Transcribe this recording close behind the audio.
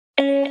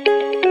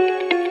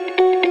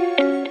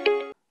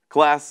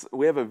Class,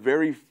 we have a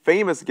very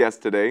famous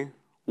guest today.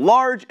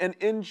 Large and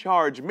in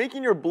charge,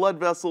 making your blood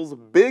vessels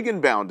big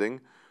and bounding.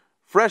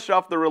 Fresh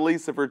off the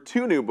release of her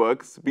 2 new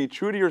books, Be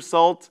True to Your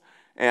Salt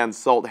and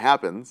Salt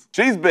Happens.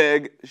 She's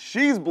big,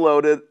 she's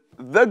bloated,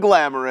 the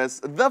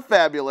glamorous, the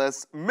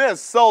fabulous, Miss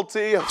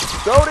Salty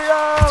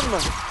Sodium!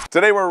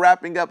 Today we're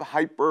wrapping up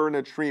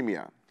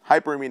hypernatremia.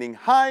 Hyper meaning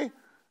high,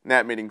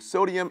 nat meaning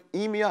sodium,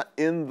 emia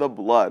in the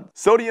blood.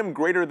 Sodium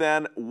greater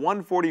than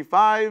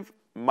 145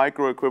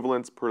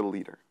 microequivalents per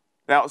liter.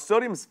 Now,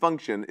 sodium's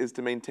function is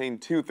to maintain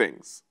 2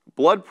 things,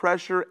 blood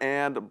pressure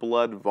and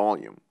blood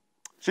volume.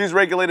 She's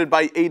regulated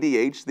by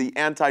ADH, the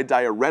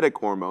antidiuretic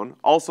hormone,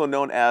 also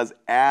known as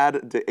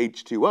add to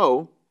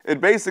H2O.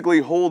 It basically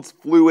holds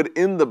fluid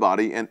in the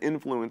body and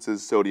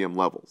influences sodium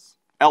levels.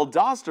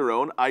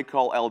 Aldosterone, I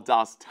call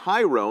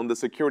aldosterone, the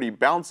security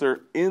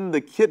bouncer in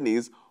the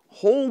kidneys,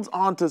 holds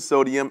onto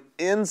sodium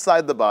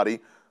inside the body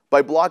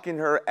by blocking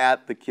her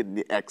at the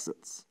kidney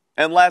exits.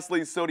 And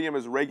lastly, sodium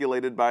is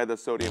regulated by the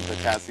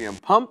sodium-potassium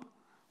pump,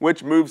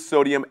 which moves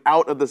sodium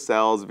out of the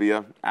cells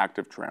via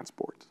active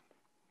transport.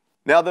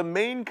 Now, the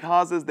main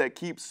causes that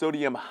keep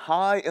sodium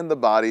high in the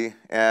body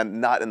and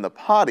not in the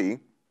potty,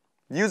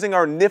 using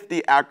our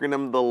nifty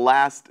acronym, the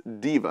last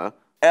DIVA,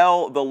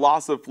 L, the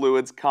loss of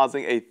fluids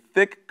causing a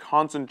thick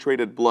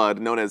concentrated blood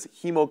known as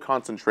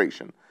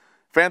hemoconcentration.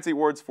 Fancy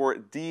words for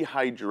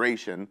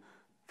dehydration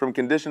from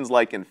conditions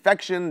like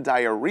infection,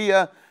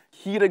 diarrhea,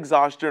 heat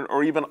exhaustion,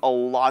 or even a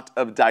lot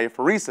of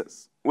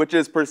diaphoresis, which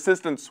is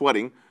persistent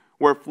sweating,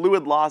 where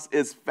fluid loss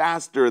is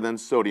faster than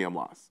sodium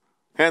loss.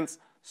 Hence,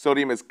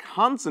 sodium is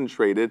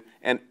concentrated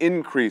and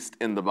increased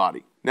in the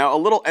body. Now, a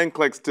little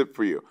NCLEX tip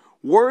for you.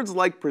 Words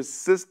like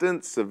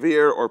persistent,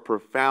 severe, or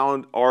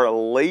profound are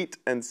late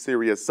and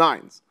serious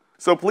signs.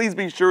 So please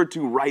be sure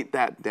to write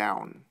that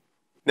down.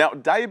 Now,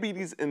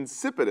 diabetes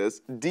insipidus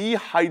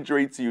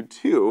dehydrates you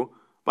too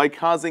by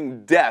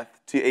causing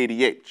death to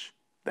ADH,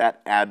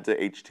 that add to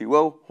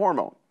H2O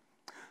hormone.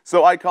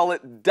 So I call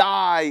it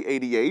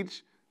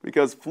di-ADH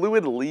because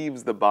fluid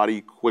leaves the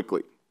body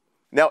quickly.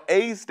 Now,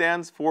 A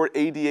stands for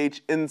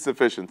ADH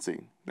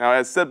insufficiency. Now,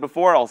 as said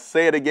before, I'll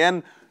say it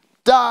again,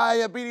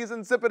 diabetes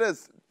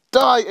insipidus,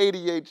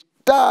 di-ADH,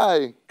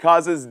 di,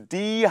 causes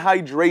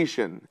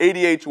dehydration.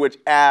 ADH, which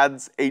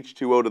adds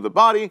H2O to the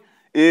body,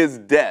 is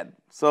dead.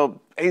 So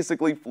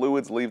basically,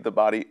 fluids leave the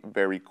body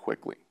very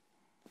quickly.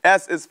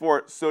 S is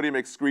for sodium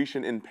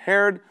excretion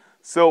impaired,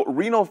 so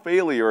renal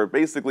failure, or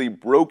basically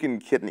broken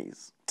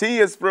kidneys. T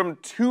is from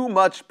too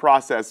much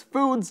processed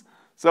foods,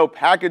 so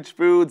packaged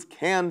foods,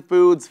 canned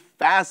foods,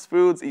 fast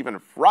foods, even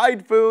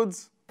fried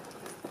foods.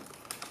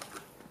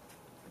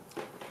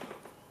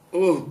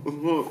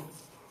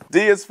 D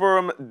is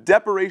from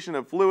deprivation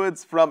of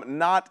fluids from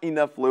not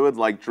enough fluids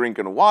like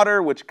drinking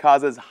water, which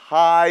causes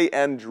high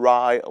and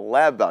dry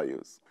lab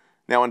values.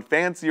 Now, in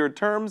fancier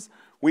terms,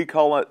 we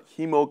call it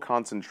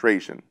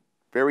hemoconcentration,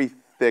 very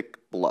thick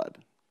blood.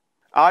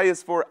 I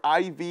is for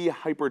IV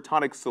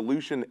hypertonic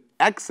solution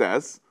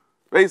excess,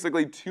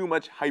 basically too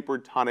much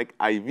hypertonic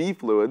IV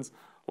fluids,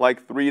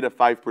 like 3 to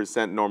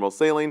 5% normal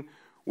saline,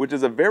 which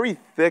is a very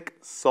thick,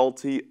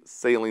 salty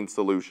saline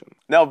solution.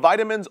 Now,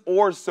 vitamins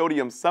or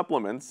sodium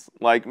supplements,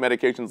 like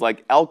medications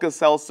like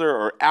Alka-Seltzer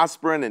or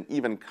aspirin and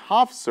even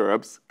cough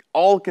syrups,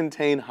 all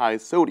contain high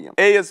sodium.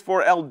 A is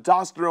for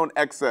aldosterone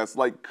excess,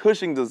 like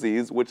Cushing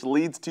disease, which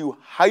leads to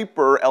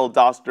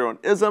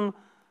hyperaldosteronism,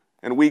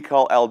 and we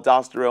call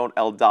aldosterone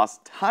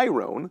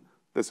aldosterone,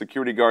 the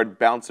security guard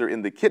bouncer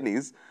in the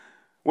kidneys,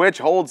 which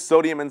holds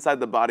sodium inside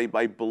the body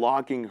by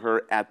blocking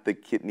her at the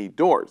kidney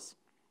doors.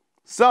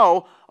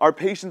 So, our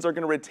patients are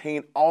going to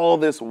retain all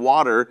this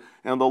water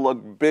and they'll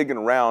look big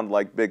and round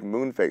like big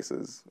moon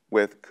faces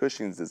with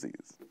Cushing's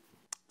disease.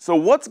 So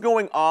what's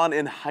going on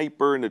in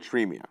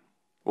hypernatremia?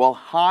 Well,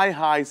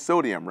 high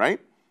sodium,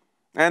 right?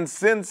 And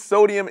since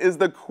sodium is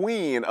the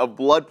queen of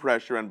blood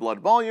pressure and blood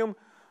volume,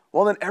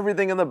 well then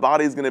everything in the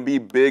body is going to be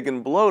big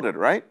and bloated,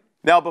 right?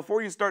 Now,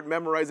 before you start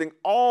memorizing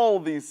all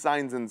these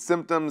signs and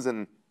symptoms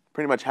and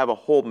pretty much have a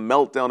whole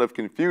meltdown of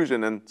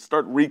confusion and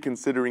start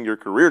reconsidering your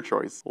career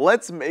choice,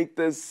 let's make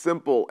this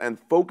simple and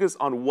focus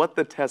on what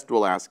the test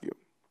will ask you.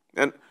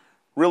 And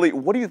really,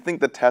 what do you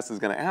think the test is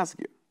going to ask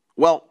you?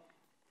 Well,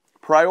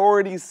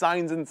 priority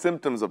signs and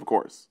symptoms, of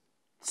course.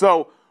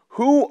 So,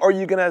 who are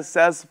you going to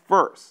assess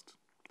first?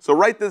 So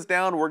write this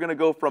down. We're going to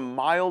go from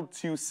mild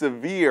to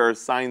severe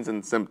signs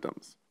and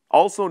symptoms,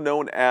 also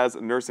known as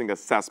nursing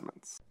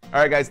assessments. All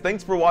right, guys,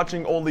 thanks for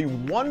watching only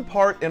one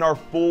part in our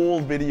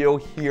full video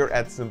here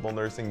at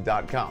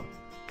simplenursing.com.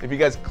 If you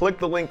guys click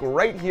the link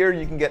right here,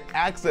 you can get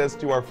access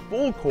to our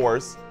full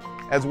course,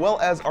 as well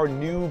as our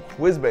new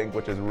quiz bank,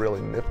 which is really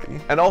nifty.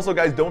 And also,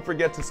 guys, don't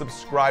forget to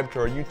subscribe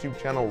to our YouTube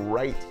channel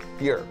right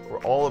here, where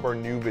all of our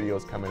new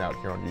videos coming out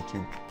here on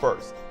YouTube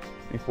first,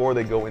 before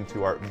they go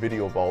into our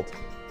video vault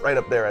right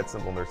up there at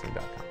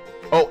simplenursing.com.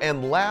 Oh,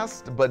 and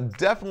last but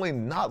definitely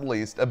not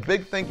least, a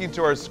big thank you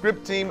to our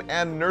script team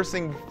and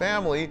nursing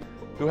family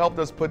who helped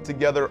us put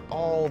together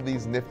all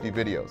these nifty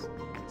videos.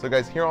 So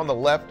guys, here on the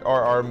left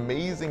are our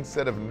amazing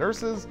set of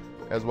nurses,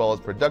 as well as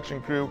production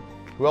crew,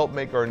 who helped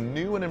make our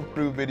new and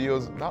improved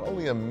videos not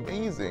only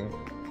amazing,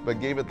 but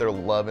gave it their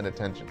love and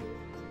attention.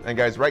 And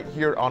guys, right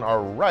here on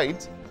our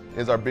right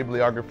is our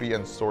bibliography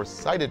and source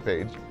cited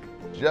page,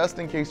 just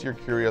in case you're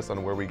curious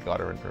on where we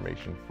got our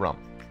information from.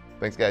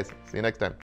 Thanks guys, see you next time.